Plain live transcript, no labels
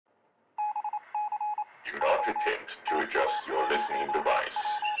Do not attempt to adjust your listening device.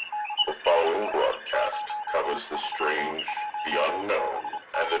 The following broadcast covers the strange, the unknown,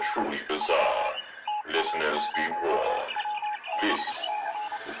 and the truly bizarre. Listeners be warned. This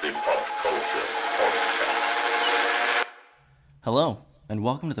is the Pop Culture Podcast. Hello, and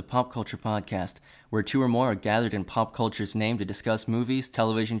welcome to the Pop Culture Podcast, where two or more are gathered in pop culture's name to discuss movies,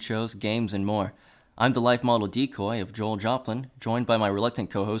 television shows, games, and more. I'm the life model decoy of Joel Joplin, joined by my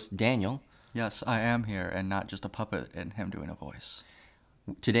reluctant co-host, Daniel. Yes, I am here, and not just a puppet and him doing a voice.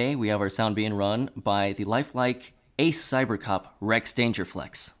 Today, we have our sound being run by the lifelike ace cybercop, Rex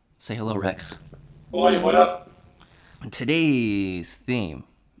Dangerflex. Say hello, Rex. Oi, what up? Today's theme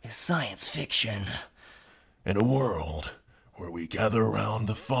is science fiction. In a world where we gather around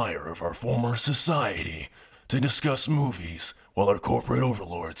the fire of our former society to discuss movies while our corporate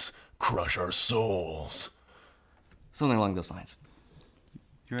overlords crush our souls. Something along those lines.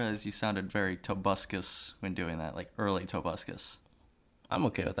 You realize you sounded very Tobuscus when doing that, like early Tobuscus. I'm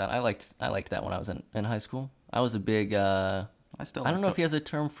okay with that. I liked that when I was in high school. I was a big, I don't know if he has a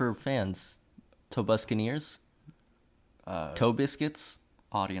term for fans. Tobuscaneers? Toe biscuits?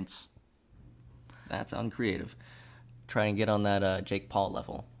 Audience. That's uncreative. Try and get on that Jake Paul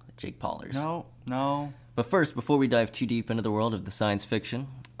level. Jake Paulers. No. But first, before we dive too deep into the world of the science fiction,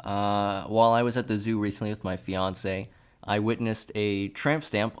 while I was at the zoo recently with my fiance, I witnessed a tramp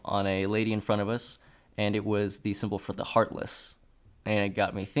stamp on a lady in front of us, and it was the symbol for the Heartless. And it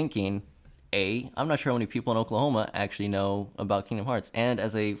got me thinking, I'm not sure how many people in Oklahoma actually know about Kingdom Hearts. And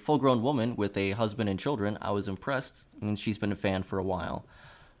as a full-grown woman with a husband and children, I was impressed, and she's been a fan for a while.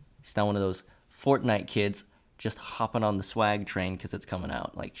 She's not one of those Fortnite kids just hopping on the swag train because it's coming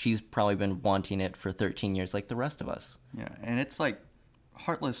out. Like, she's probably been wanting it for 13 years like the rest of us. Yeah, and it's like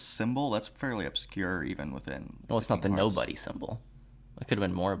Heartless symbol, that's fairly obscure even within. Well, it's not the Kingdom Hearts. nobody symbol. It could have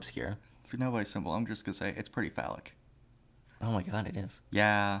been more obscure. It's the nobody symbol. I'm just gonna say it's pretty phallic. Oh my god, it is.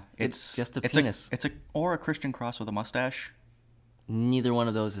 Yeah, It's just a penis. Or a Christian cross with a mustache. Neither one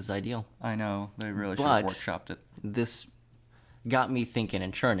of those is ideal. I know, they really should have But workshopped it. this got me thinking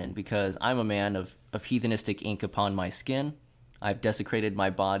and churning because I'm a man of heathenistic ink upon my skin. I've desecrated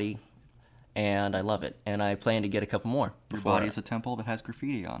my body, and I love it. And I plan to get a couple more. Your body is a temple that has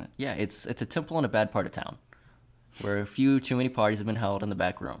graffiti on it. Yeah, it's a temple in a bad part of town, where a few too many parties have been held in the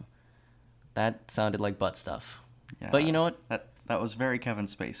back room. That sounded like butt stuff. Yeah, But you know what? That was very Kevin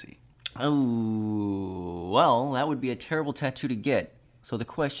Spacey. Oh, well, that would be a terrible tattoo to get. So the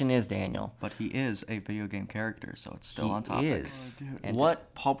question is, Daniel. But he is a video game character, so it's still He on topic. is. Oh, dude. And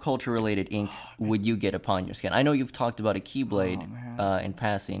what pop culture related ink would you get upon your skin? I know you've talked about a Keyblade in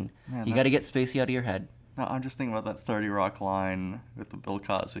passing. Man, You got to get Spacey out of your head. No, I'm just thinking about that 30 Rock line with the Bill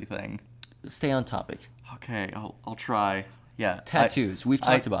Cosby thing. Stay on topic. Okay, I'll try. Yeah. Tattoos. We've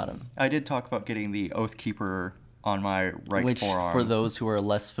talked about them. I did talk about getting the Oath Keeper on my right Which, forearm. for those who are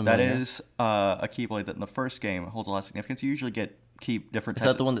less familiar, That is a Keyblade that in the first game holds a lot of significance. You usually get different is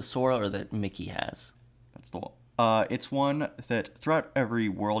types that the one that Sora or that Mickey has? That's the one. It's one that throughout every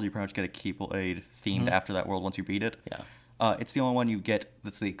world you pretty much get a Keyblade themed after that world once you beat it. Yeah. It's the only one you get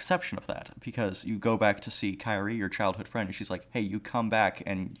that's the exception of that, because you go back to see Kyrie, your childhood friend, and she's like, hey, you come back,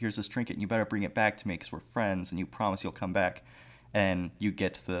 and here's this trinket, and you better bring it back to me because we're friends, and you promise you'll come back. And you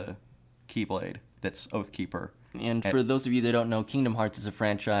get the Keyblade that's Oathkeeper. And for those of you that don't know, Kingdom Hearts is a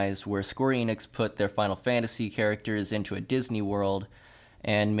franchise where Square Enix put their Final Fantasy characters into a Disney world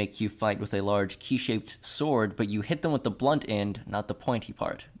and make you fight with a large key-shaped sword, but you hit them with the blunt end, not the pointy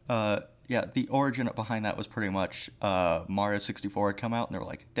part. Yeah, the origin behind that was pretty much Mario 64 had come out, and they were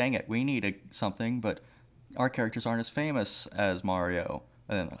like, dang it, we need something, but our characters aren't as famous as Mario.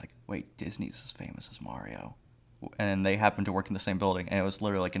 And then they're like, wait, Disney's as famous as Mario. And they happened to work in the same building, and it was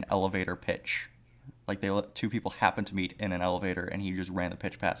literally like an elevator pitch. Like, two people happened to meet in an elevator, and he just ran the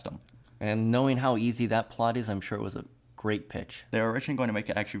pitch past them. And knowing how easy that plot is, I'm sure it was a great pitch. They were originally going to make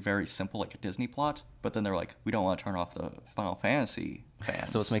it actually very simple, like a Disney plot, but then they were like, we don't want to turn off the Final Fantasy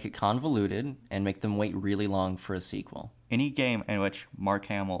fans. So let's make it convoluted and make them wait really long for a sequel. Any game in which Mark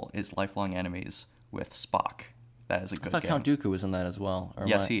Hamill is lifelong enemies with Spock, that is a good I thought game. Count Dooku was in that as well. Or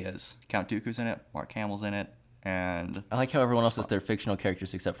Yes, he is. Count Dooku's in it, Mark Hamill's in it, and I like how everyone else is their fictional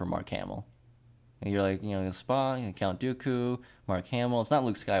characters except for Mark Hamill. And you're like, Spock, Count Dooku, Mark Hamill. It's not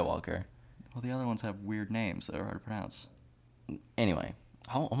Luke Skywalker. well, the other ones have weird names that are hard to pronounce. Anyway.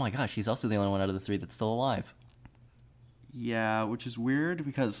 Oh my gosh, he's also the only one out of the three that's still alive. Yeah, which is weird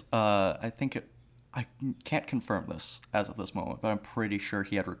because I can't confirm this as of this moment, but I'm pretty sure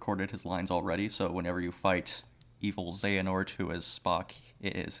he had recorded his lines already, so whenever you fight evil Xehanort, who is Spock,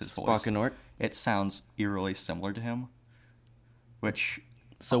 it is his voice. Spockanort. It sounds eerily similar to him, which...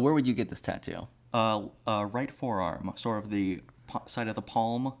 So where would you get this tattoo? Right forearm, sort of the side of the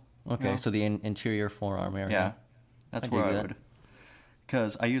palm. Okay, No? so the interior forearm area. Yeah, that's I where dig I that. would.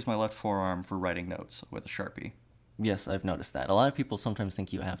 Because I use my left forearm for writing notes with a Sharpie. Yes, I've noticed that. A lot of people sometimes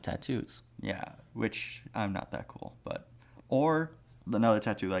think you have tattoos. Yeah, which I'm not that cool, but or another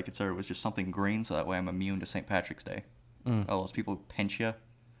tattoo that I considered was just something green, so that way I'm immune to St. Patrick's Day. All those people who pinch you.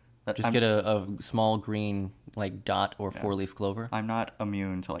 Just get a small green like dot or four-leaf clover. I'm not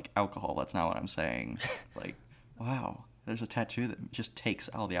immune to like alcohol. That's not what I'm saying. Like, wow, there's a tattoo that just takes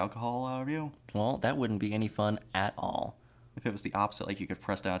all the alcohol out of you. Well, that wouldn't be any fun at all. If it was the opposite, like you could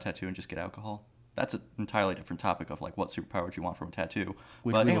press down a tattoo and just get alcohol. That's an entirely different topic of like what superpower you want from a tattoo.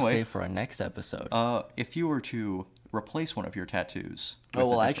 Which but we will anyway, save for our next episode. if you were to replace one of your tattoos, Oh with a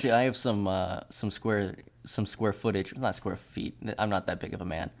well, different- actually, I have some square footage, not square feet. I'm not that big of a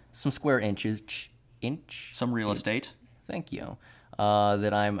man. Some square inch. some real estate. Thank you.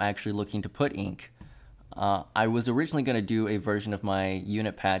 That I'm actually looking to put ink. I was originally going to do a version of my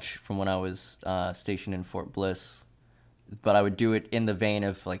unit patch from when I was stationed in Fort Bliss, but I would do it in the vein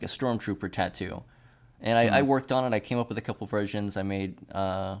of like a stormtrooper tattoo. And I worked on it. I came up with a couple versions I made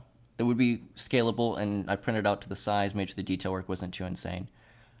that would be scalable, and I printed out to the size, made sure the detail work wasn't too insane.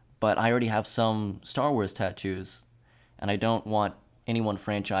 But I already have some Star Wars tattoos, and I don't want any one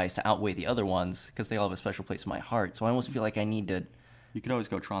franchise to outweigh the other ones because they all have a special place in my heart. So I almost feel like I need to. You could always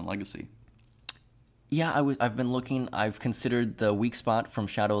go Tron Legacy. Yeah, I've been looking. I've considered the weak spot from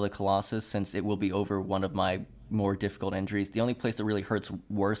Shadow of the Colossus since it will be over one of my more difficult injuries. The only place that really hurts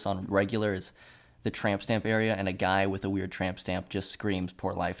worse on regular is the tramp stamp area, and a guy with a weird tramp stamp just screams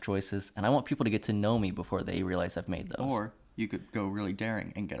poor life choices. And I want people to get to know me before they realize I've made those. Or you could go really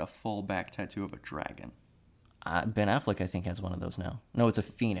daring and get a full back tattoo of a dragon. Ben Affleck, I think, has one of those now. No, it's a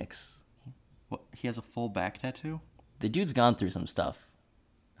phoenix. What? He has a full back tattoo? The dude's gone through some stuff.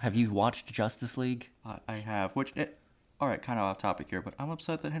 Have you watched Justice League? I have. All right, kind of off topic here, but I'm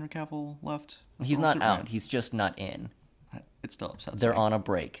upset that Henry Cavill left. as He's the not Superman. out. He's just not in. It still upsets They're me. on a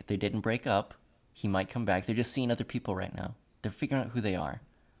break. They didn't break up. He might come back. They're just seeing other people right now. They're figuring out who they are.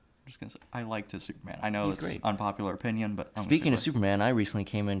 I'm just gonna say I liked his Superman. I know He's it's great. unpopular opinion, but I'm Speaking gonna of say Superman, I recently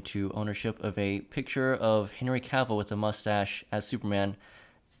came into ownership of a picture of Henry Cavill with a mustache as Superman,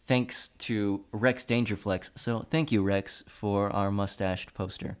 thanks to Rex Dangerflex. So thank you, Rex, for our mustached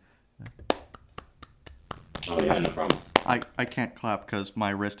poster. Oh yeah, no problem. I can't clap because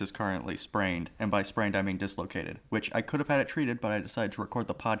my wrist is currently sprained, and by sprained I mean dislocated, which I could have had it treated, but I decided to record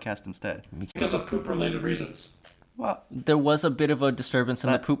the podcast instead. Because of poop-related reasons. Well, There was a bit of a disturbance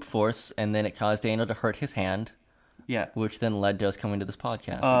in the poop force, and then it caused Daniel to hurt his hand, yeah. which then led to us coming to this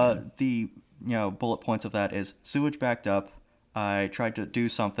podcast. The bullet points of that is sewage backed up. I tried to do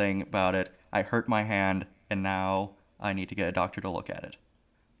something about it. I hurt my hand, and now I need to get a doctor to look at it.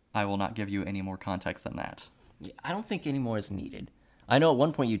 I will not give you any more context than that. Yeah, I don't think any more is needed. I know at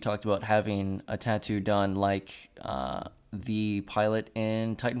one point you talked about having a tattoo done like the pilot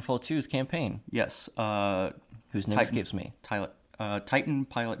in Titanfall 2's campaign, Yes, whose name escapes me. Titan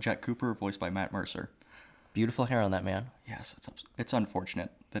pilot Jack Cooper, voiced by Matt Mercer. Beautiful hair on that man. Yes, it's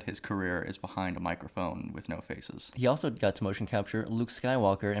unfortunate that his career is behind a microphone with no faces. He also got to motion capture Luke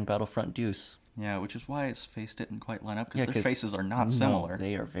Skywalker in Battlefront Deuce. Yeah, which is why his face didn't quite line up, Yeah, because their 'cause- faces are not No, similar.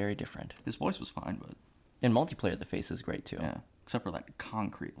 they are very different. His voice was fine, but In multiplayer, the face is great too. yeah, except for that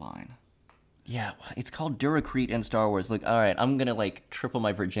concrete line. Yeah, it's called Duracrete in Star Wars. Look, all right, I'm gonna like triple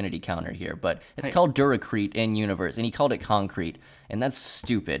my virginity counter here, but it's Hey. called Duracrete in universe, and he called it concrete, and that's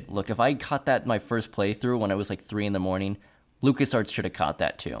stupid. Look, if I caught that in my first playthrough when I was like 3 a.m, LucasArts should have caught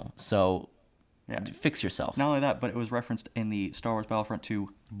that too. So, Yeah. fix yourself. Not only that, but it was referenced in the Star Wars Battlefront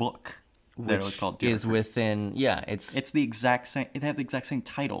 2 book that it was called is Duracrete. within it's It's the exact same. It had the exact same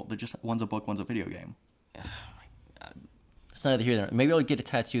title. They're just one's a book, one's a video game. it's neither here nor there. Maybe I'll get a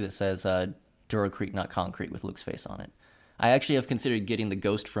tattoo that says Duracrete, not concrete, with Luke's face on it. I actually have considered getting the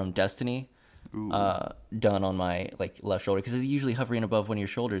ghost from Destiny done on my left shoulder, because it's usually hovering above one of your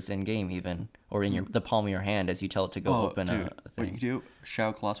shoulders in game, even, or in the palm of your hand as you tell it to go open dude, a what thing. you do?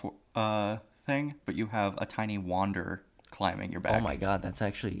 Shao Class thing, but you have a tiny wander climbing your back. Oh my god,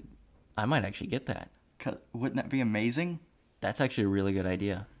 I might actually get that. Wouldn't that be amazing? That's actually a really good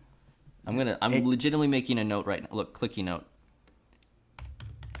idea. I'm It- legitimately making a note right now. Look, clicky note.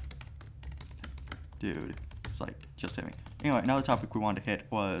 Dude, it's like just hit me. Anyway, another topic we wanted to hit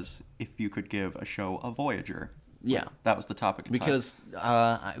was if you could give a show a Voyager. Yeah, That was the topic. Of because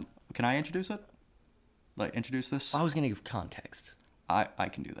I can I introduce it? Like introduce this? was gonna give context. I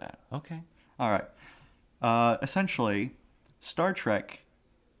can do that. Okay. All right. Essentially, Star Trek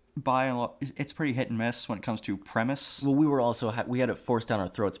by and large, it's pretty hit and miss when it comes to premise. Well, we were also we had it forced down our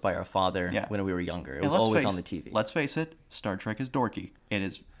throats by our father Yeah. when we were younger. It And was always on the TV. Let's face it, Star Trek is dorky. It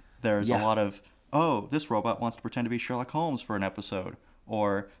is. There's Yeah. a lot of, oh, this robot wants to pretend to be Sherlock Holmes for an episode,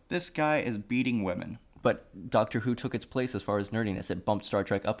 or this guy is beating women. But Doctor Who took its place as far as nerdiness. It bumped Star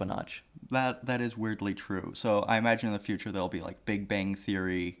Trek up a notch. That is weirdly true. So I imagine in the future there'll be like Big Bang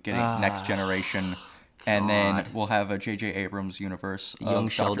Theory getting Next Generation, and then we'll have a J.J. Abrams universe of Young Doctor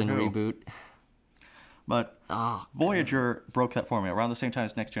Sheldon Who. reboot. But Voyager broke that formula. Around the same time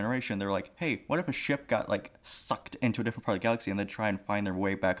as Next Generation, they were like, hey, what if a ship got like sucked into a different part of the galaxy and they'd try and find their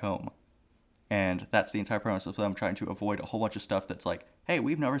way back home? And that's the entire premise of them trying to avoid a whole bunch of stuff that's like, hey,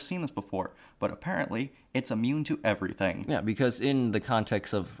 we've never seen this before, but apparently it's immune to everything. Yeah, because in the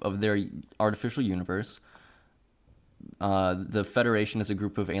context of their artificial universe, the Federation is a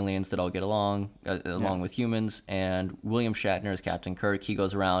group of aliens that all get along with humans, and William Shatner is Captain Kirk. He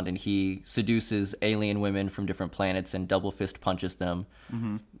goes around and he seduces alien women from different planets and double fist punches them.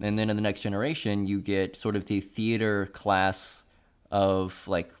 Mm-hmm. And then in the Next Generation, you get sort of the theater class of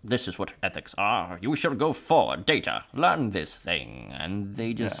like, this is what ethics are. You shall go forward, Data, learn this thing. And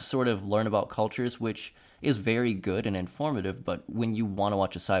they just sort of learn about cultures, which is very good and informative, but when you want to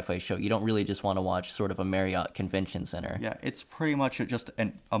watch a sci-fi show, you don't really just want to watch sort of a Marriott Convention Center. Yeah, it's pretty much just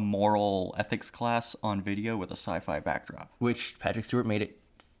a moral ethics class on video with a sci-fi backdrop. Which Patrick Stewart made it,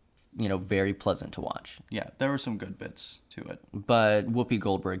 very pleasant to watch. Yeah, there were some good bits to it. But Whoopi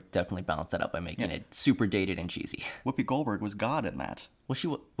Goldberg definitely balanced that out by making it super dated and cheesy. Whoopi Goldberg was God in that. Was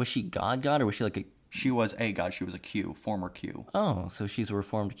she God, or was she like a... She was a god. She was a Q, former Q. Oh, so she's a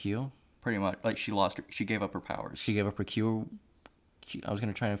reformed Q? Pretty much. Like, she gave up her powers. She gave up her Q. I was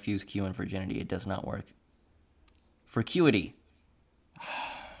going to try and fuse Q and virginity. It does not work. Forcuity.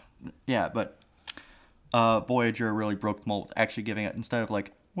 Yeah, but Voyager really broke the mold with actually giving it, instead of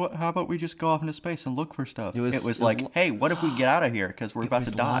like, how about we just go off into space and look for stuff? It was like, hey, what if we get out of here because we're about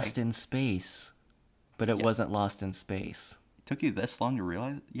to die? It was lost in space, but it wasn't lost in space. It took you this long to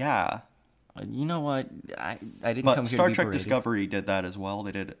realize? Yeah. You know what? I didn't But come here Star to be Trek berated. Discovery did that as well.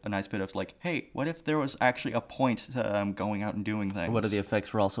 They did a nice bit of like, hey, what if there was actually a point to going out and doing things? What if the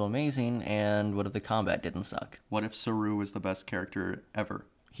effects were also amazing, and what if the combat didn't suck? What if Saru is the best character ever?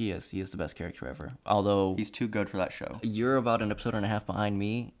 He is the best character ever. Although He's too good for that show. you're about an episode and a half behind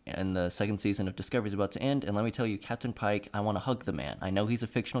me, and the second season of Discovery is about to end. And let me tell you, Captain Pike, I want to hug the man. I know he's a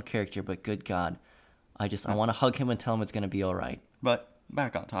fictional character, but good God, I want to hug him and tell him it's going to be all right. But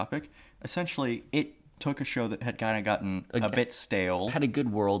back on topic, essentially, it took a show that had kind of gotten a bit stale. Had a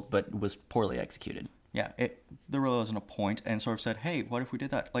good world, but was poorly executed. Yeah, there really wasn't a point, and sort of said, hey, what if we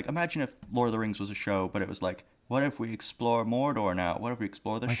did that? Like, imagine if Lord of the Rings was a show, but it was like, what if we explore Mordor now? What if we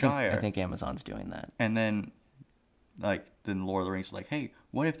explore the Shire? I think Amazon's doing that. And then, Lord of the Rings was like, hey,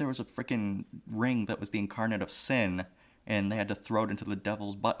 what if there was a freaking ring that was the incarnate of sin, and they had to throw it into the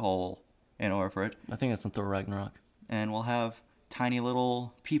devil's butthole in order for it? I think that's in Thor Ragnarok. And we'll have tiny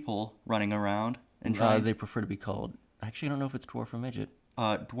little people running around and They prefer to be called... Actually, I don't know if it's dwarf or midget.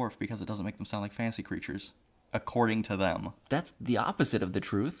 dwarf, because it doesn't make them sound like fancy creatures, according to them. That's the opposite of the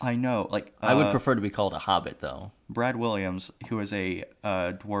truth. I know, I would prefer to be called a hobbit, though. Brad Williams, who is a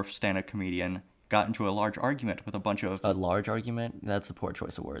dwarf stand-up comedian, got into a large argument with a bunch of... A large argument? That's a poor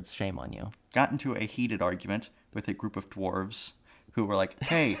choice of words. Shame on you. Got into a heated argument with a group of dwarves who were like,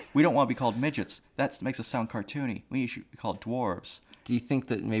 hey, we don't want to be called midgets. That makes us sound cartoony. We should be called dwarves. Do you think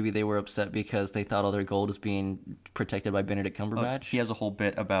that maybe they were upset because they thought all their gold was being protected by Benedict Cumberbatch? He has a whole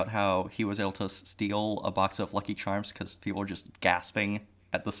bit about how he was able to steal a box of Lucky Charms because people were just gasping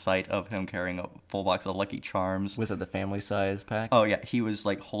at the sight of him carrying a full box of Lucky Charms. Was it the family size pack? Oh, yeah. He was,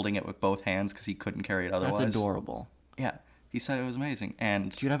 holding it with both hands because he couldn't carry it otherwise. That's adorable. Yeah. He said it was amazing.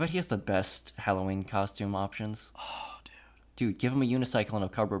 And Dude, I bet he has the best Halloween costume options. Oh, dude. Dude, give him a unicycle and a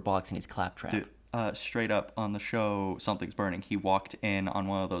cardboard box and he's claptrap. Dude, straight up on the show Something's Burning, he walked in on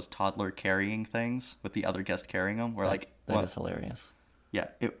one of those toddler carrying things with the other guest carrying him. Where that is hilarious. Yeah,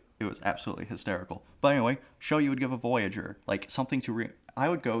 it was absolutely hysterical. But anyway, show you would give a Voyager, something to I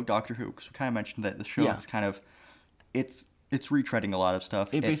would go Doctor Who, because we kind of mentioned that the show is kind of it's retreading a lot of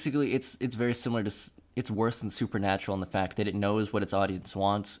stuff. It's very similar to... It's worse than Supernatural in the fact that it knows what its audience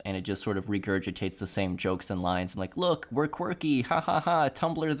wants, and it just sort of regurgitates the same jokes and lines, and look, we're quirky, ha ha ha,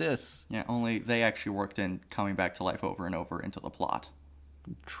 Tumblr this. Yeah, only they actually worked in coming back to life over and over into the plot.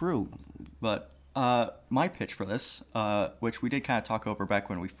 True. But my pitch for this, which we did kind of talk over back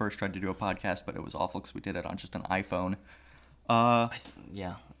when we first tried to do a podcast, but it was awful because we did it on just an iPhone.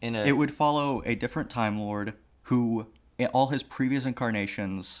 It would follow a different Time Lord who... In all his previous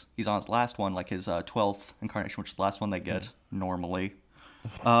incarnations, he's on his last one, his 12th incarnation, which is the last one they get, normally.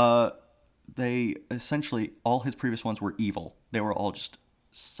 They essentially, all his previous ones were evil. They were all just,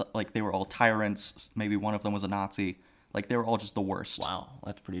 like, they were all tyrants. Maybe one of them was a Nazi. Like, they were all just the worst. Wow,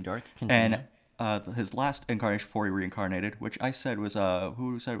 that's pretty dark. Continue. And his last incarnation before he reincarnated, which I said was,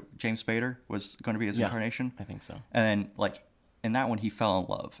 who said James Spader was going to be his incarnation? I think so. And then, like, in that one, he fell in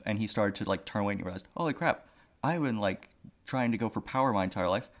love. And he started to, like, turn away and he realized, holy crap, I've been, like, trying to go for power my entire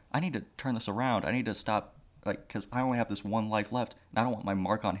life. I need to turn this around. I need to stop, like, because I only have this one life left. And I don't want my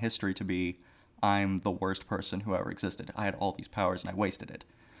mark on history to be, I'm the worst person who ever existed. I had all these powers and I wasted it.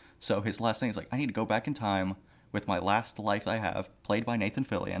 So his last thing is, like, I need to go back in time with my last life I have, played by Nathan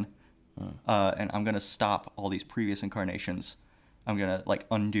Fillion. And I'm going to stop all these previous incarnations. I'm going to, like,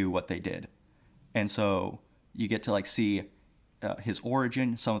 undo what they did. And so you get to, like, see his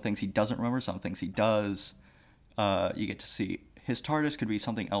origin, some things he doesn't remember, some things he does. You get to see his TARDIS could be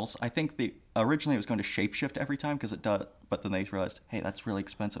something else. I think originally it was going to shapeshift every time because it does, but then they realized, hey, that's really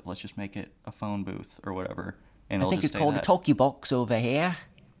expensive. Let's just make it a phone booth or whatever. And I think it's called a talkie box over here.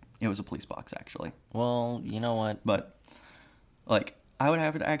 It was a police box, actually. Well, you know what? But, like, I would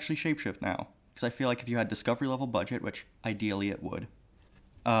have it actually shapeshift now. Because I feel like if you had Discovery level budget, which ideally it would,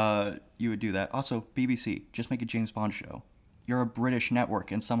 you would do that. Also, BBC, just make a James Bond show. You're a British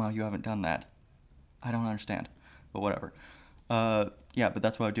network, and somehow you haven't done that. I don't understand. But whatever. Yeah, but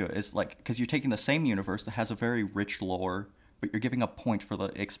that's what I would do. It's like, because you're taking the same universe that has a very rich lore, but you're giving a point for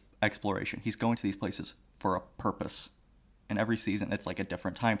the exploration. He's going to these places for a purpose. And every season, it's like a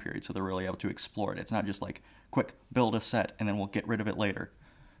different time period, so they're really able to explore it. It's not just like, quick, build a set, and then we'll get rid of it later.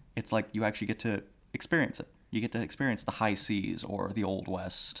 It's like you actually get to experience it. You get to experience the high seas or the Old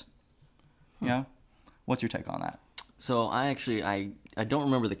West. Yeah? What's your take on that? So I don't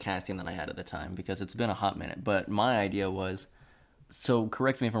remember the casting that I had at the time because it's been a hot minute, but my idea was, so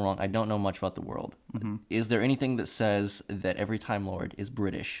correct me if I'm wrong, I don't know much about the world. Mm-hmm. Is there anything that says that every Time Lord is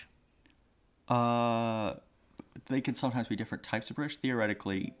British? They can sometimes be different types of British.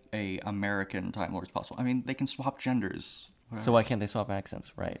 Theoretically, a American Time Lord is possible. I mean, they can swap genders. Whatever. So why can't they swap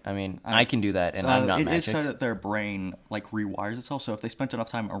accents, right? I mean, I can do that, and I'm not magic. It is said that their brain, like, rewires itself, so if they spent enough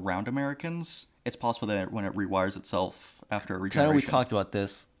time around Americans, it's possible that when it rewires itself after a regeneration. I know we talked about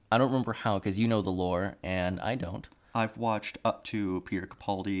this. I don't remember how, because you know the lore, and I don't. I've watched up to Peter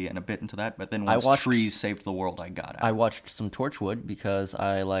Capaldi and a bit into that, but then once Trees saved the world, I got out. I watched some Torchwood because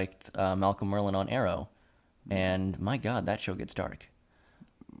I liked Malcolm Merlyn on Arrow, and my God, that show gets dark.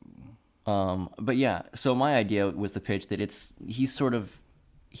 But yeah, so my idea was the pitch that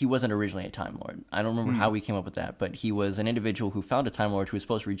he wasn't originally a Time Lord. I don't remember how we came up with that, but he was an individual who found a Time Lord who was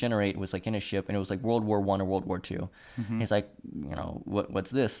supposed to regenerate, was like in a ship, and it was like World War I or World War II. Mm-hmm. He's like,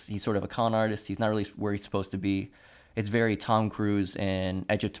 what's this? He's sort of a con artist. He's not really where he's supposed to be. It's very Tom Cruise in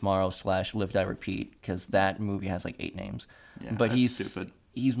Edge of Tomorrow / Live, Die, Repeat, because that movie has like 8 names. Yeah, but that's stupid.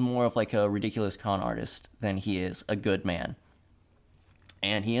 He's more of like a ridiculous con artist than he is a good man.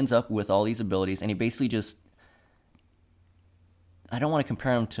 And he ends up with all these abilities, and he basically just... I don't want to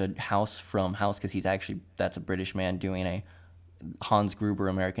compare him to House from House, because that's a British man doing a Hans Gruber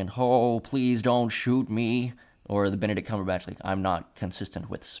American, oh, please don't shoot me. Or the Benedict Cumberbatch, like, I'm not consistent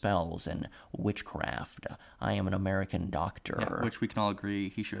with spells and witchcraft. I am an American doctor. Yeah, which we can all agree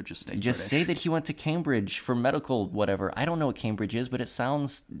he should just stay Just British. say that he went to Cambridge for medical whatever. I don't know what Cambridge is, but it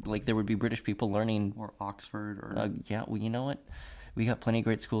sounds like there would be British people learning... Or Oxford, or... yeah, well, you know what? We got plenty of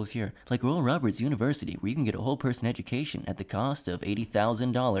great schools here. Like Royal Roberts University, where you can get a whole person education at the cost of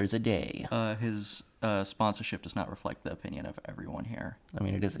 $80,000 a day. His sponsorship does not reflect the opinion of everyone here. I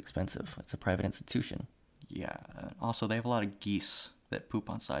mean, it is expensive. It's a private institution. Yeah. Also, they have a lot of geese that poop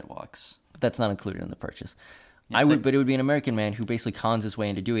on sidewalks. But that's not included in the purchase. Yeah, but it would be an American man who basically cons his way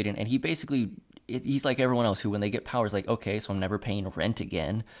into doing it, and he basically, he's like everyone else who, when they get powers, like, okay, so I'm never paying rent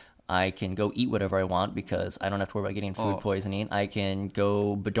again. I can go eat whatever I want because I don't have to worry about getting food poisoning. I can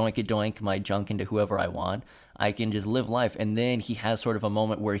go badoink-a-doink my junk into whoever I want. I can just live life. And then he has sort of a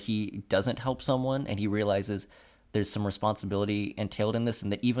moment where he doesn't help someone, and he realizes there's some responsibility entailed in this,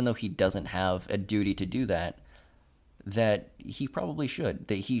 and that even though he doesn't have a duty to do that, that he probably should.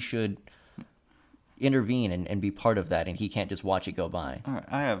 That he should intervene and be part of that, and he can't just watch it go by. All right,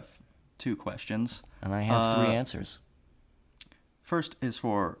 I have 2 questions. And I have 3 answers. First is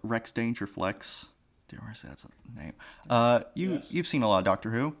for Rex Dangerflex. Dude, where's that's a name? You've seen a lot of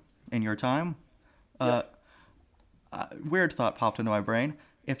Doctor Who in your time. Weird thought popped into my brain.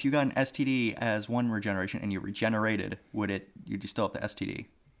 If you got an STD as one regeneration and you regenerated, would you still have the STD,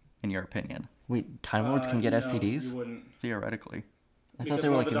 in your opinion? Wait, Time Lords can get STDs? You wouldn't. Theoretically. I Because thought they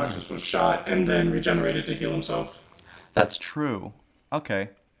were one like of the doctors was shot and then regenerated to heal himself. That's true. Okay,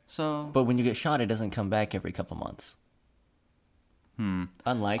 so... But when you get shot, it doesn't come back every couple months.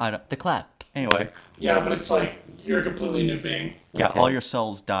 Unlike the clap. Anyway, Yeah, but it's like you're a completely new being. yeah, Okay. all your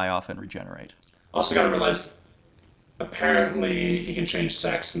cells die off and regenerate. Also, gotta realize, apparently he can change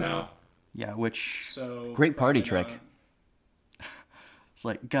sex now. Yeah, which So Great party probably trick. not. it's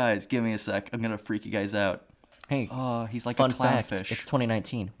like, guys, give me a sec. I'm gonna freak you guys out. Hey, Oh, he's like fun a fact, clownfish. it's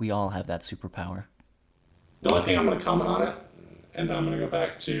 2019. We all have that superpower. The only thing I'm gonna comment on it, and then I'm gonna go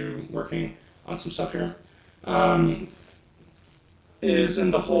back to working on some stuff here, is in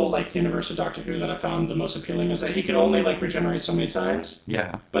the whole like universe of Doctor Who that I found the most appealing is that he could only like regenerate so many times.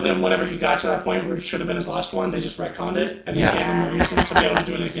 Yeah. But then whenever he got to that point where it should have been his last one, they just retconned it and then Yeah. gave him a reason to be able to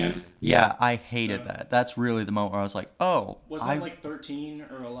do it again. Yeah, I hated that. That's really the moment where I was like, oh, Wasn't it like 13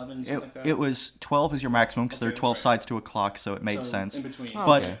 or 11, something like that? it was 12 is your maximum because there are Okay, 12 that's right. sides to a clock, so it made So, sense. in between. Oh.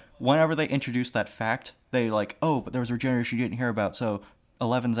 But Okay. whenever they introduced that fact, they like, oh, but there was regeneration you didn't hear about, so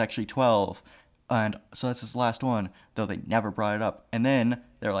 11's actually 12. And so that's his last one, though they never brought it up. And then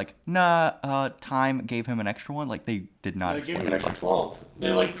they're like, nah, time gave him an extra one. Like, they did not They gave explain him an it. extra 12.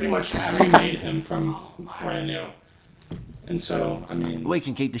 They like pretty much remade him from brand new. And so, I mean, We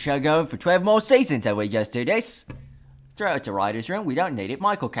can keep the show going for 12 more seasons if we just do this. Throw it to writer's room. We don't need it.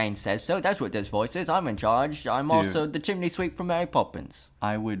 Michael Caine says so. That's what this voice is. I'm in charge. I'm also the chimney sweep from Mary Poppins.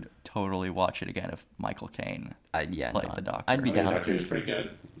 I would totally watch it again if Michael Caine. Yeah, Like no, the Doctor. I'd be I mean, down. Doctor Who's pretty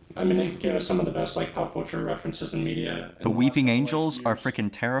good. I mean, they gave us some of the best like pop culture references in media. The and Weeping couple, like, Angels are years. freaking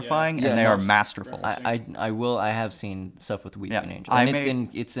terrifying, Yeah, and they no, are masterful. I will. I have seen stuff with Weeping Yeah, Angel, I and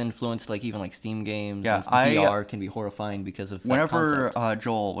it's influenced like even like Steam games. Yeah, and I- VR can be horrifying because of that Whenever concept.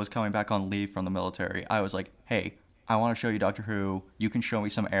 Joel was coming back on leave from the military, I was like, hey, I want to show you Doctor Who. You can show me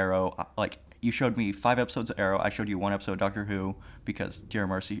some Arrow. Like, you showed me 5 episodes of Arrow. I showed you 1 episode of Doctor Who because, dear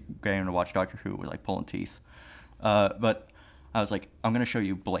mercy, getting to watch Doctor Who was like pulling teeth. But I was like, I'm going to show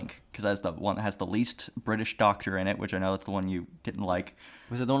you Blink because that's the one that has the least British doctor in it, which I know that's the one you didn't like.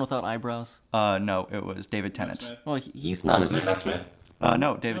 Was it the one without eyebrows? No, it was David Tennant. Smith. Well, he's not. Wasn't it Matt Smith?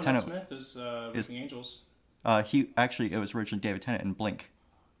 No, David No, Tennant. Matt Smith is Weeping Angels. It was originally David Tennant in Blink.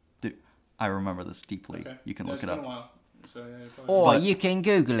 Dude, I remember this deeply. Okay. You can No, look it's it been a up. while. So, yeah, probably Or But- you can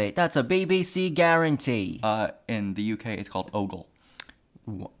Google it. That's a BBC guarantee. In the UK, it's called Ogle.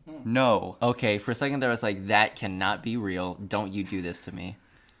 No, Okay, for a second there I was like, that cannot be real. Don't you do this to me.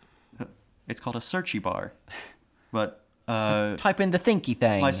 it's called a searchy bar. But Type in the thinky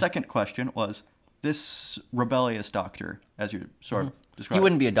thing. my second question was this rebellious doctor, as you sort of He described.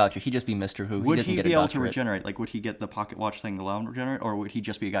 wouldn't be a doctor. He'd just be Mr. Who. Would he didn't he get be a able to doctorate. regenerate? Like, would he get the pocket watch thing to allow him to regenerate, or would he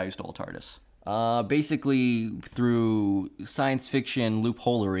just be a guy who stole TARDIS? Basically, through science fiction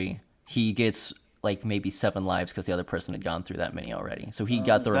loopholery, he gets like maybe 7 lives because the other person had gone through that many already. So he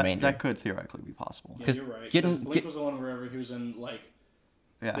got the remainder. That could theoretically be possible. Yeah, 'Cause you're right. getting- 'Cause Blink get- was the one wherever he was in, like,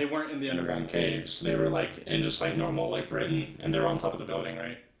 Yeah. they weren't in the underground Underground caves. They were like in just like normal like Britain, and they were on top of the building,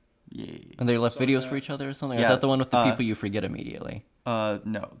 right? Yeah. And they left Something videos like for that. each other or something? Or Yeah, is that the one with the uh, people you forget immediately?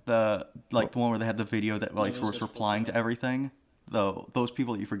 No, the one where they had the video that like those was guys replying were to everything. Though those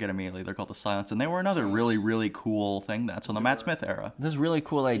people that you forget immediately, they're called the Silence, and they were another really, really cool thing. That's on the Matt Smith era. There's really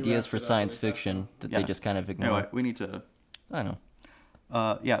cool ideas wrapped for it up science really fast, fiction that they Yeah. just kind of ignore. Anyway, we need to. I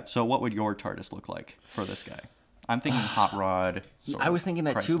know. Yeah. So, what would your TARDIS look like for this guy? I'm thinking hot rod. I was thinking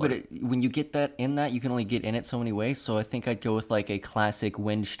that too, but Chrysler. when you get that in that, you can only get in it so many ways. So I think I'd go with like a classic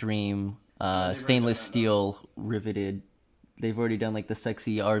Windstream, stainless done that, steel riveted. They've already done like the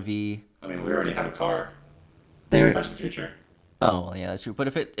sexy RV. I mean, we already have a car. There. Back to the Future. Oh well, yeah, that's true. But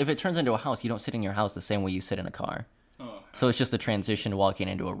if it turns into a house, you don't sit in your house the same way you sit in a car. Oh, So it's just a transition walking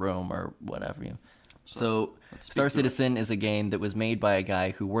into a room or whatever. So Star Citizen is a game that was made by a guy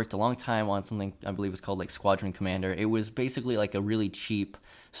who worked a long time on something I believe was called like Squadron Commander. It was basically like a really cheap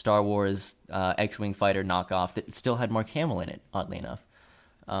Star Wars X-wing fighter knockoff that still had Mark Hamill in it. Oddly enough,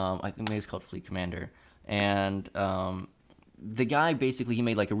 I think maybe it's called Fleet Commander. And the guy basically he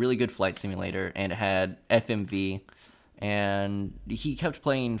made like a really good flight simulator and it had FMV. And he kept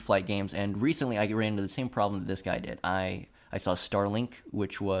playing flight games, and recently I ran into the same problem that this guy did. I saw Starlink,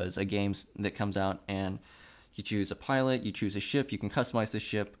 which was a game that comes out, and you choose a pilot, you choose a ship, you can customize the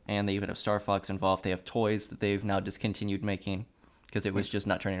ship, and they even have Star Fox involved. They have toys that they've now discontinued making because it was just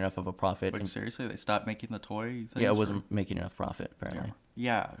not turning enough of a profit. Wait, And- seriously, they stopped making the toy things? yeah, it or- wasn't making enough profit, apparently.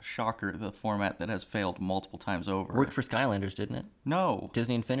 Yeah, shocker. The format that has failed multiple times over. Worked for Skylanders, didn't it? No,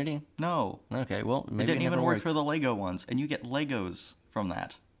 Disney Infinity? no. Okay, well, maybe It didn't never even work worked. for the Lego ones, and you get Legos from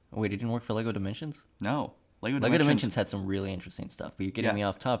that. Wait, it didn't work for Lego Dimensions? No, Lego Lego Dimensions had some really interesting stuff, but you're getting Yeah. me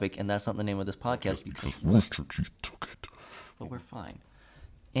off topic, and that's not the name of this podcast because Master Chief took it. but we're fine.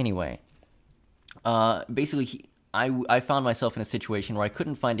 Anyway, basically, I found myself in a situation where I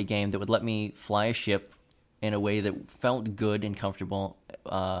couldn't find a game that would let me fly a ship in a way that felt good and comfortable,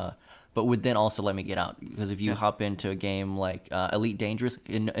 but would then also let me get out. Because if you hop into a game like Elite Dangerous,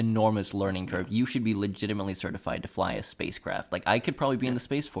 an enormous learning curve. You should be legitimately certified to fly a spacecraft. Like, I could probably be in the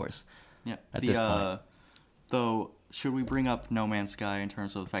Space Force at this point. Though, should we bring up No Man's Sky in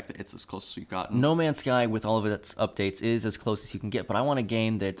terms of the fact that it's as close as you've gotten? No Man's Sky, with all of its updates, is as close as you can get, but I want a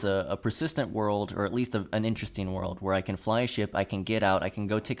game that's a persistent world, or at least an interesting world, where I can fly a ship, I can get out, I can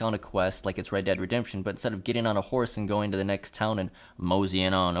go take on a quest like it's Red Dead Redemption, but instead of getting on a horse and going to the next town and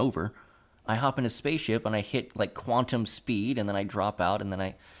moseying on over, I hop in a spaceship and I hit like quantum speed, and then I drop out, and then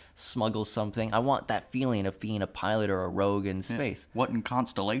I smuggle something. I want that feeling of being a pilot or a rogue in space. What in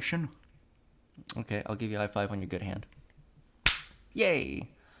Constellation? Okay, I'll give you a high five on your good hand.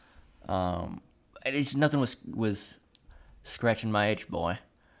 Yay! It's nothing was scratching my itch, boy,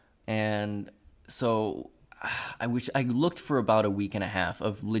 and so I looked for about a week and a half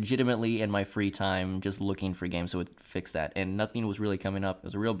of legitimately in my free time just looking for games that would fix that, and nothing was really coming up. It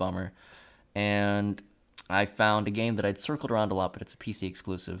was a real bummer, and I found a game that I'd circled around a lot, but it's a PC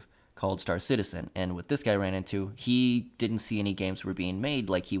exclusive, called Star Citizen. And what this guy ran into, he didn't see any games were being made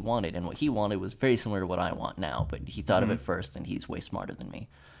like he wanted, and what he wanted was very similar to what I want now, but he thought of it first, and he's way smarter than me.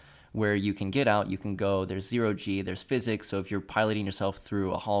 Where you can get out, you can go, there's zero-G, there's physics, so if you're piloting yourself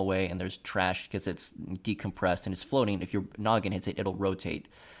through a hallway and there's trash because it's decompressed and it's floating, if your noggin hits it, it'll rotate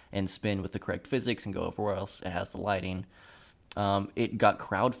and spin with the correct physics and go everywhere else. It has the lighting. It got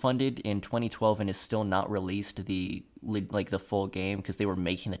crowdfunded in 2012 and is still not released the full game because they were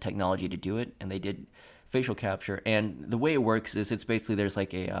making the technology to do it, and they did facial capture. And the way it works is it's basically there's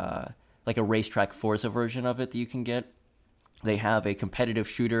like a racetrack Forza version of it that you can get. They have a competitive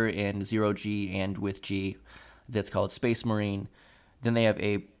shooter in 0G and with G that's called Space Marine. Then they have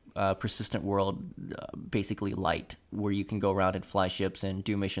a persistent world, basically light, where you can go around and fly ships and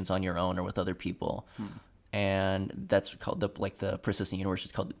do missions on your own or with other people. And that's called the persistent universe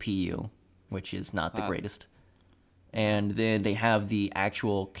is called the PU, which is not the greatest. And then they have the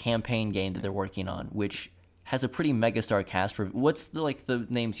actual campaign game that they're working on, which has a pretty megastar cast. For what's the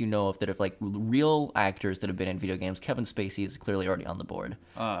names you know of that have like real actors that have been in video games? Kevin Spacey is clearly already on the board.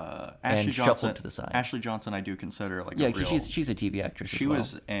 Ashley Johnson, shuffled to the side. Ashley Johnson, I do consider like a real. She's a TV actress. She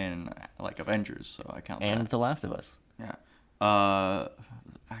was in like Avengers, so I count that. And The Last of Us. Yeah.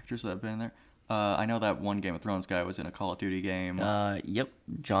 Actors that have been in there. I know that one Game of Thrones guy was in a Call of Duty game. Yep.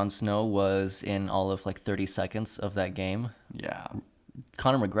 Jon Snow was in all of 30 seconds of that game. Yeah.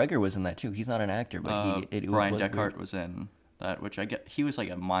 Conor McGregor was in that too. He's not an actor, but Brian Deckard was in that, which I get. He was like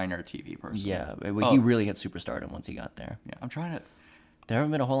a minor TV person. Yeah, he really hit superstardom once he got there. Yeah, I'm trying to. There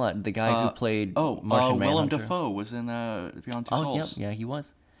haven't been a whole lot. The guy who played Martian Manhunter. Willem Dafoe was in Beyond Two Souls. Yeah, he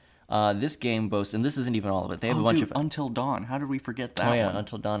was. This game boasts, and this isn't even all of it. They have a bunch of Until Dawn. How did we forget that? Oh yeah, one?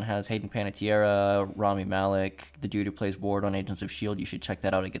 Until Dawn has Hayden Panettiere, Rami Malek, the dude who plays Ward on Agents of S.H.I.E.L.D. You should check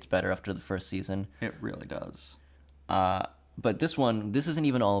that out. It gets better after the first season. It really does. But this isn't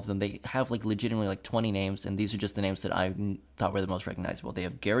even all of them. They have legitimately 20 names, and these are just the names that I thought were the most recognizable. They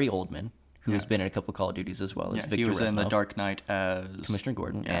have Gary Oldman, who has been in a couple Call of Duties as well as Victor he was Reznov, in The Dark Knight as Commissioner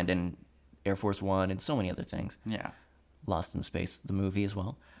Gordon, and in Air Force One, and so many other things. Yeah. Lost in Space, the movie as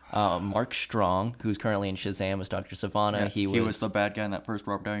well. Mark Strong, who's currently in Shazam as Dr. Savannah. Yeah, he was the bad guy in that first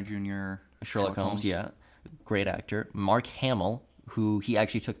Robert Downey Jr. Sherlock Holmes. Yeah, great actor. Mark Hamill, who he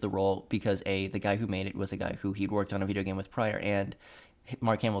actually took the role because the guy who made it was a guy who he'd worked on a video game with prior, and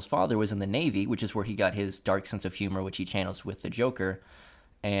Mark Hamill's father was in the Navy, which is where he got his dark sense of humor, which he channels with the Joker,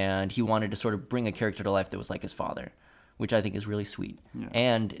 and he wanted to sort of bring a character to life that was like his father, which I think is really sweet. Yeah.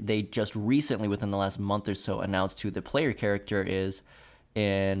 And they just recently, within the last month or so, announced who the player character is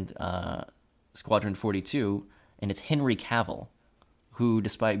in Squadron 42, and it's Henry Cavill, who,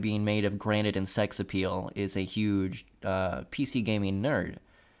 despite being made of granite and sex appeal, is a huge PC gaming nerd.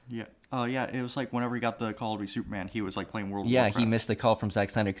 Yeah. Oh, yeah. It was like whenever he got the call to be Superman, he was playing World of Warcraft. Yeah, he missed the call from Zack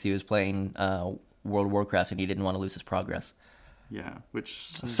Snyder because he was playing World of Warcraft and he didn't want to lose his progress. Yeah,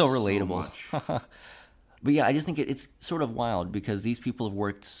 which is so relatable. So But yeah, I just think it's sort of wild because these people have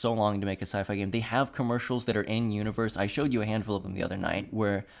worked so long to make a sci-fi game. They have commercials that are in universe. I showed you a handful of them the other night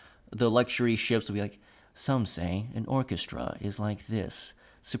where the luxury ships will be like, some say an orchestra is like this.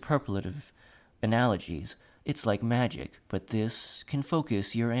 Superlative analogies. It's like magic, but this can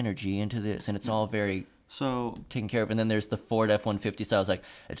focus your energy into this. And it's all very taken care of. And then there's the Ford F-150 style. It's like,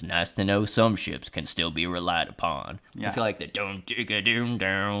 it's nice to know some ships can still be relied upon. Yeah. It's like the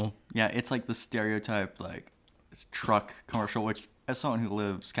don't-dig-a-doom-down. Yeah, it's like the stereotype, it's truck commercial, which as someone who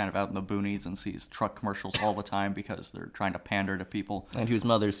lives kind of out in the boonies and sees truck commercials all the time because they're trying to pander to people. And whose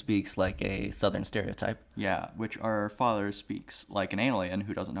mother speaks like a Southern stereotype. Yeah, which our father speaks like an alien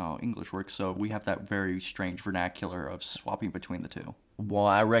who doesn't know how English works, so we have that very strange vernacular of swapping between the two. Well,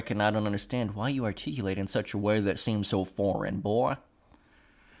 I reckon I don't understand why you articulate in such a way that seems so foreign, boy.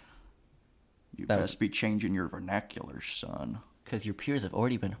 You That best be changing your vernacular, son. Because your peers have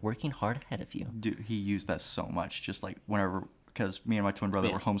already been working hard ahead of you. Dude, he used that so much, just like whenever, because me and my twin brother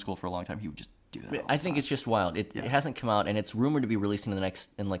Yeah. were homeschooled for a long time, he would just do that. I think it's just wild. It hasn't come out, and it's rumored to be releasing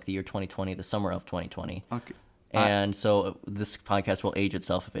in like the year 2020, the summer of 2020. Okay. And so this podcast will age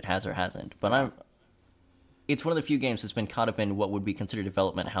itself if it has or hasn't. But it's one of the few games that's been caught up in what would be considered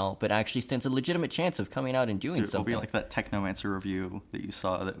development hell, but actually stands a legitimate chance of coming out and doing Dude, it'll something. be like that Technomancer review that you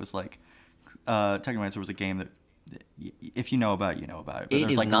saw that was like, Technomancer was a game that, if you know about it, you know about it. But It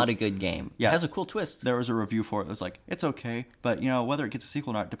there's is like not a good game. Yeah. It has a cool twist. There was a review for it that was like, it's okay, but whether it gets a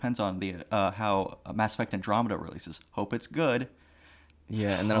sequel or not depends on the how Mass Effect Andromeda releases. Hope it's good.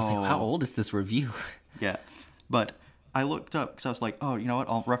 Yeah, and then I was like, how Oh. old is this review? Yeah, but I looked up because I was like, oh, you know what?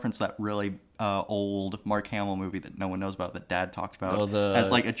 I'll reference that really old Mark Hamill movie that no one knows about that Dad talked about as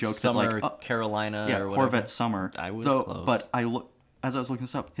like a joke Summer that like Carolina yeah, or whatever. Corvette Summer. I was Though, close. But as I was looking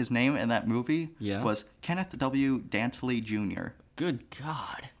this up, his name in that movie Yeah. was Kenneth W. Dantley Jr. Good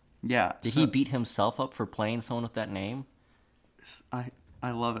God. Yeah, Did he beat himself up for playing someone with that name?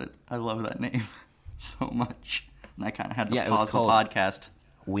 I love it. I love that name so much, and I kind of had to Yeah, it was pause the called- podcast.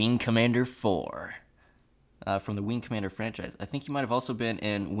 Wing Commander 4. From the Wing Commander franchise. I think he might have also been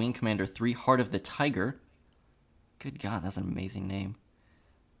in Wing Commander 3 Heart of the Tiger. Good God, that's an amazing name.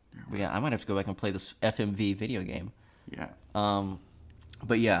 But yeah, I might have to go back and play this FMV video game. Yeah.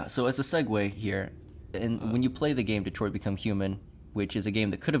 But yeah, so as a segue here, and when you play the game Detroit Become Human, which is a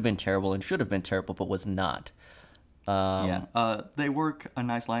game that could have been terrible and should have been terrible but was not. They work a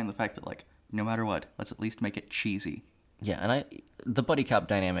nice line in the fact that like no matter what, let's at least make it cheesy. Yeah, and the buddy cop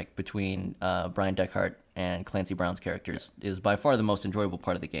dynamic between Brian Deckhart and Clancy Brown's characters is by far the most enjoyable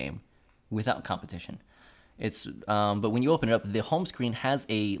part of the game, without competition. It's but when you open it up, the home screen has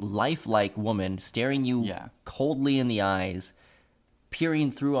a lifelike woman staring you coldly in the eyes,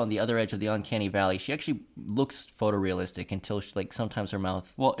 peering through on the other edge of the uncanny valley. She actually looks photorealistic until sometimes her mouth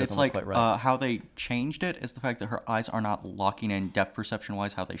doesn't It's look like quite right. how they changed it is the fact that her eyes are not locking in depth perception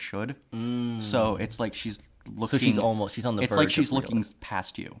wise how they should. So it's like she's looking. So she's on the. It's verge like she's of looking realism.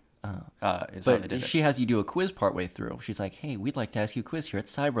 past you. Is how they But did she it. has you do a quiz partway through. She's like, "Hey, we'd like to ask you a quiz here at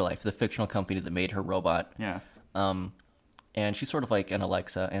CyberLife, the fictional company that made her robot." Yeah. And she's sort of like an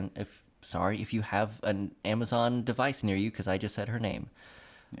Alexa. And if you have an Amazon device near you, because I just said her name.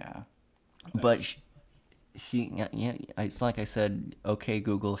 Yeah. But it's like I said, "Okay,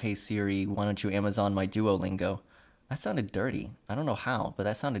 Google, hey Siri, why don't you Amazon my Duolingo?" That sounded dirty. I don't know how, but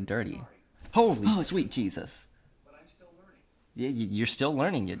that sounded dirty. Holy sweet Jesus! But I'm still learning. Yeah, you're still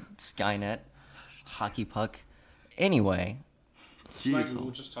learning, you Skynet, hockey puck. Anyway, My Jeez.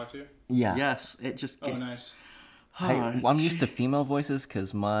 Google just talk to you? yeah. Yes, it just. Oh, nice. I'm used to female voices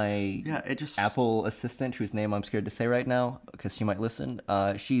because my It just. Apple assistant, whose name I'm scared to say right now because she might listen,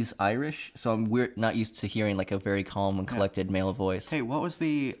 she's Irish, so I'm not used to hearing like a very calm and collected male voice. Hey, what was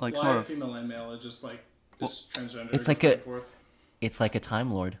the Well, I sort have of? female and male. It just like is transgender. it's goes like back a- and forth. It's like a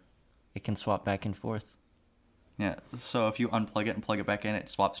Time Lord. It can swap back and forth. Yeah. So if you unplug it and plug it back in, it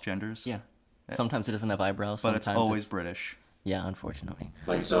swaps genders. Yeah. Sometimes it doesn't have eyebrows. But Sometimes it's always British. Yeah, unfortunately.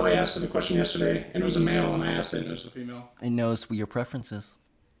 Like Zoe asked the question yesterday, and it was a male, and I asked it, and it There's was a female. It knows your preferences.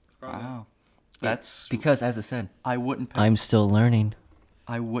 Probably. Wow. That's. Because, as I said, I wouldn't. I'm still learning.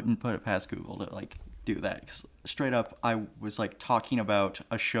 I wouldn't put it past Google to like do that. 'Cause straight up, I was like talking about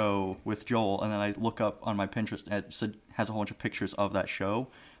a show with Joel, and then I look up on my Pinterest and it has a whole bunch of pictures of that show.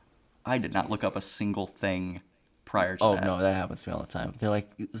 I did not look up a single thing prior to Oh that. no, that happens to me all the time. They're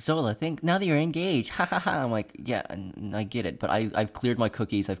like, Zola, think now that you're engaged, ha ha ha. I'm like, yeah, and I get it, but I've cleared my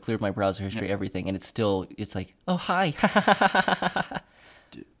cookies, I've cleared my browser history, everything, and it's like, oh hi,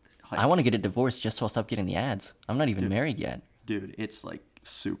 I want to get a divorce just so I'll stop getting the ads. I'm not even married yet. Dude, it's like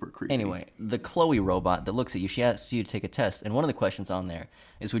super creepy. Anyway, the Chloe robot that looks at you, she asks you to take a test, and one of the questions on there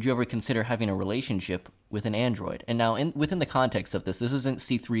is, would you ever consider having a relationship with an android? And now, within the context of this isn't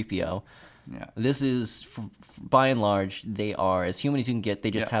C-3PO. Yeah. This is, by and large, they are as human as you can get.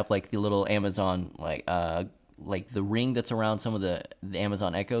 They just Yeah. have like the little Amazon, like the ring that's around some of the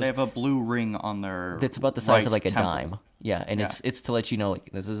Amazon Echoes. They have a blue ring on their. That's about the size right of like a temple. dime. Yeah, and Yeah. it's to let you know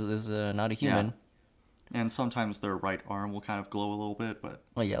like this is not a human. And sometimes their right arm will kind of glow a little bit, but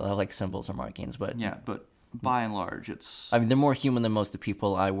Well, yeah, they'll have like symbols or markings, but yeah, but by and large, it's. I mean they're more human than most of the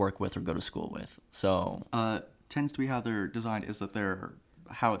people I work with or go to school with. So tends to be how they're designed is that they're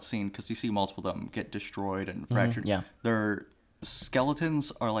how it's seen, because you see multiple of them get destroyed and fractured. yeah. Their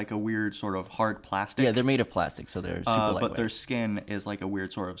skeletons are like a weird sort of hard plastic. Yeah, they're made of plastic, so they're super lightweight. But their skin is like a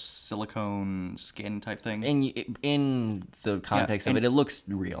weird sort of silicone skin type thing. In the context of it looks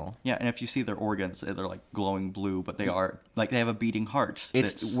real. Yeah, and if you see their organs, they're like glowing blue, but they are like they have a beating heart.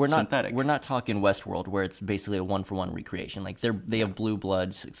 We're not synthetic. We're not talking Westworld where it's basically a 1-for-1 recreation. Like they have blue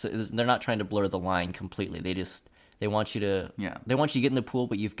blood. So they're not trying to blur the line completely. They want you to get in the pool,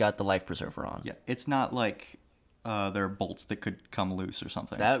 but you've got the life preserver on. Yeah, it's not like there are bolts that could come loose or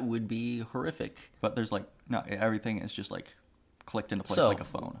something. That would be horrific. But there's like no, everything is just like clicked into place So, like a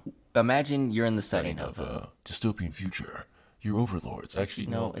phone. Imagine you're in the setting of a dystopian future. Your overlords actually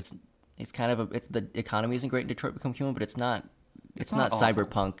no, it's kind of the economy isn't great in Detroit Become Human, but it's not not awful.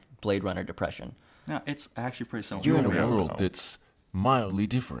 cyberpunk Blade Runner depression. No, it's actually pretty similar. You're in a world that's mildly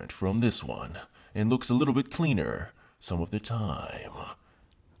different from this one and looks a little bit cleaner some of the time.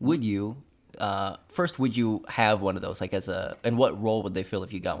 Would you would you have one of those, like and what role would they fill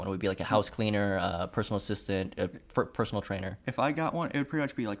if you got one? Would it be like a house cleaner, a personal assistant, a personal trainer? If I got one, it would pretty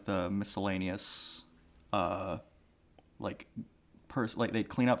much be like the miscellaneous, like they'd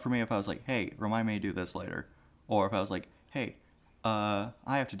clean up for me if I was like, hey, remind me to do this later. Or if I was like, hey, I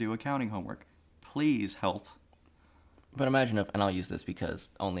have to do accounting homework. Please help. But imagine if, and I'll use this because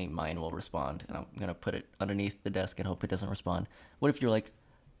only mine will respond, and I'm going to put it underneath the desk and hope it doesn't respond. What if you're like,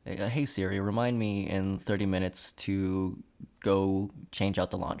 hey Siri, remind me in 30 minutes to go change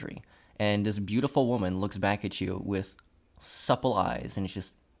out the laundry. And this beautiful woman looks back at you with supple eyes, and it's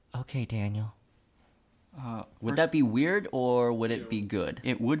just, okay, Daniel. Would that be weird, or would it be good?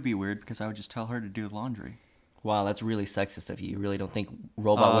 It would be weird because I would just tell her to do the laundry. Wow, that's really sexist of you. You really don't think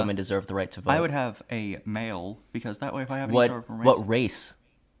robot women deserve the right to vote? I would have a male, because that way if I have any sort of romance... What race?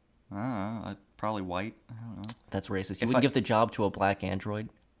 Probably white. I don't know. That's racist. You wouldn't give the job to a black android?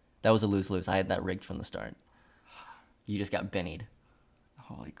 That was a lose-lose. I had that rigged from the start. You just got bennied.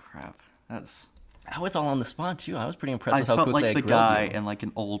 Holy crap. That's... I was all on the spot, too. I was pretty impressed with I how felt quickly like I the grilled guy you. in like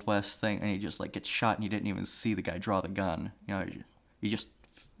an Old West thing, and he just like gets shot and you didn't even see the guy draw the gun. You know, he just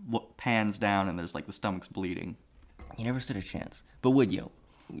pans down and there's like the stomach's bleeding. You never stood a chance. But would you?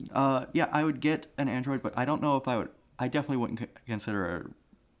 Yeah, I would get an android, but I don't know if I would... I definitely wouldn't consider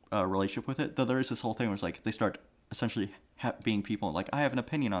a relationship with it, though there is this whole thing where it's like they start essentially being people like, I have an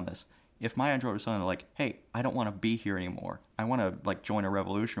opinion on this. If my android was something like, hey, I don't want to be here anymore, I want to like join a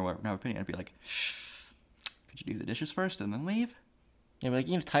revolution or whatever, have an opinion, I'd be like, could you do the dishes first and then leave? Yeah, like,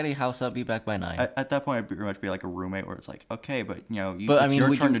 you know, tidy the house up, be back by 9. At that point, I'd pretty much be like a roommate where it's like, okay, but you know, But I it's mean,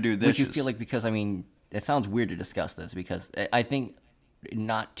 your turn to do dishes. would you feel like, because I mean, it sounds weird to discuss this because I think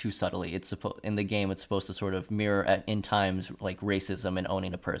not too subtly, it's in the game it's supposed to sort of mirror in times like racism and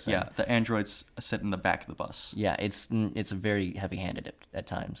owning a person. Yeah, the androids sit in the back of the bus. Yeah, it's very heavy-handed at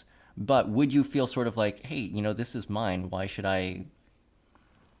times. But would you feel sort of like, hey, you know, this is mine. Why should I?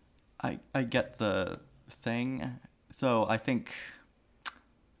 I get the thing, though. I think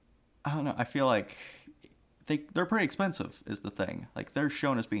I don't know. I feel like they're pretty expensive. Is the thing, like they're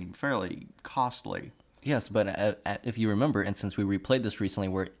shown as being fairly costly. Yes, but if you remember, and since we replayed this recently,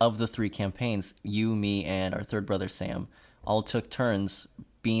 where of the 3 campaigns, you, me, and our third brother Sam all took turns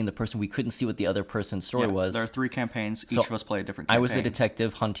being the person. We couldn't see what the other person's story was. There are 3 campaigns. Each So of us play a different campaign. I was the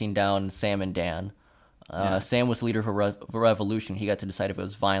detective hunting down Sam and Dan. Sam was the leader of a revolution. He got to decide if it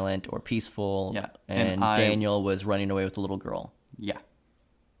was violent or peaceful. Yeah, And Daniel was running away with the little girl. Yeah.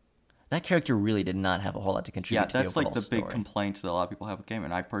 That character really did not have a whole lot to contribute to the that's like overall the big story. complaint that a lot of people have with the game,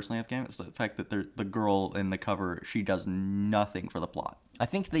 and I personally have with the game, is the fact that the girl in the cover, she does nothing for the plot. I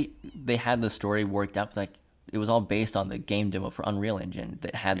think they had the story worked out, like it was all based on the game demo for Unreal Engine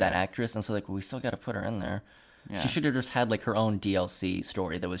that had that actress, and so like, well, we still got to put her in there. Yeah. She should have just had like her own DLC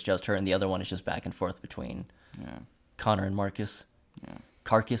story that was just her, and the other one is just back and forth between Connor and Marcus. Yeah.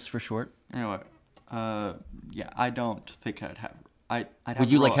 Carcass for short. Anyway, I don't think I'd have. I'd have Would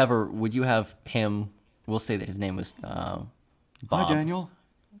you like Roa. have her? Would you have him? We'll say that his name was Bob. Hi, Daniel.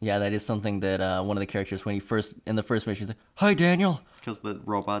 Yeah, that is something that one of the characters in the first mission, he's like, "Hi, Daniel." Because the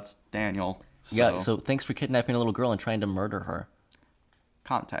robot's Daniel. So. Yeah. So thanks for kidnapping a little girl and trying to murder her.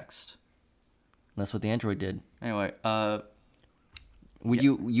 Context. That's what the android did. Anyway,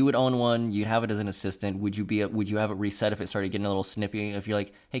 You would own one. You'd have it as an assistant. Would you have it reset if it started getting a little snippy? If you're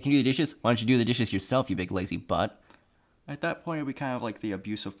like, hey, can you do the dishes? Why don't you do the dishes yourself, you big lazy butt? at that point, it would be kind of like the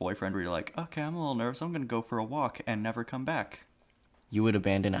abusive boyfriend where you're like, okay, I'm a little nervous. I'm going to go for a walk and never come back. You would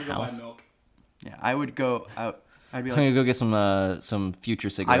abandon a I'm gonna go buy house. milk. Yeah, I would go out. I'd be I'm like, gonna go get some future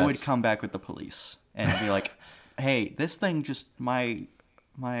cigarettes. I would come back with the police and be like, hey, this thing just, my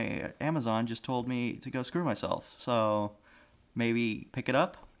my Amazon just told me to go screw myself. So maybe pick it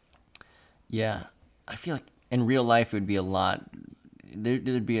up. Yeah, I feel like in real life it would be a lot.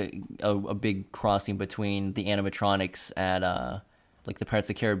 There'd be a big crossing between the animatronics at like the Pirates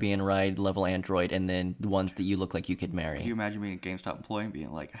of the Caribbean ride level android and then the ones that you look like you could marry. Can you imagine being a GameStop employee and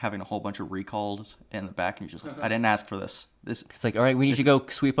being like having a whole bunch of recalls in the back and you're just like, I didn't ask for this. It's like, all right, we need to go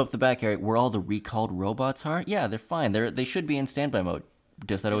sweep up the back area where all the recalled robots are. Yeah, they're fine. They should be in standby mode.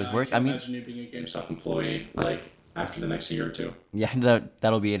 Does that always work? I mean, imagine you being a GameStop employee like after the next year or two. Yeah,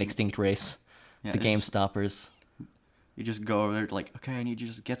 that'll be an extinct race. Yeah, the Game Stoppers. You just go over there like, okay, I need you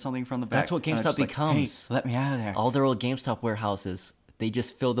to just get something from the back. That's what And it's GameStop just like, becomes. hey, let me out of there. All their old GameStop warehouses, they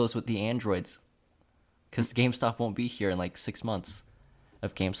just fill those with the androids. Because GameStop won't be here in like 6 months.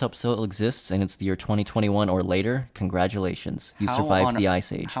 If GameStop still exists and it's the year 2021 or later, congratulations. You survived the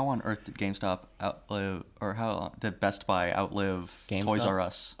Ice Age. How on earth did GameStop outlive, or how did Best Buy outlive GameStop? Toys R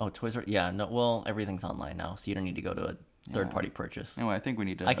Us? Oh, Toys R Us? Yeah, no, well, everything's online now, so you don't need to go to a third-party purchase. Anyway, I think we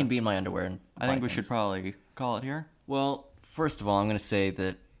need to... I can be in my underwear and I buy think we things. should probably call it here. Well, first of all, I'm going to say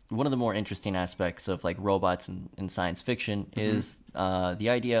that one of the more interesting aspects of like robots in science fiction is the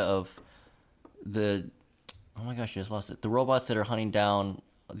idea of the... Oh my gosh, I just lost it. The robots that are hunting down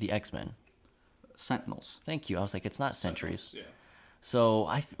the X-Men. Sentinels. Thank you. I was like, it's not sentries. Yeah. So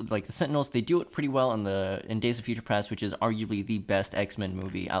I like the Sentinels. They do it pretty well in Days of Future Past, which is arguably the best X-Men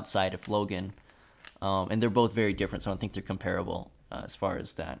movie outside of Logan. And they're both very different, so I don't think they're comparable as far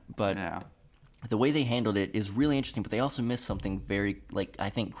as that. But Yeah. the way they handled it is really interesting. But they also missed something very, like, I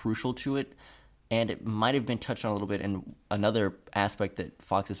think crucial to it, and it might have been touched on a little bit in another aspect that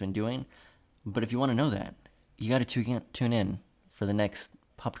Fox has been doing. But if you want to know that, you got to tune in for the next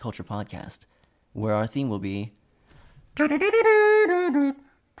Pop Culture Podcast, where our theme will be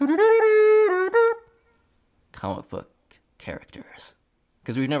comic book characters,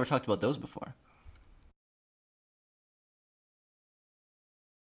 because we've never talked about those before.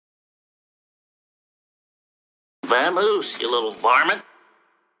 Vamoose, you little varmint.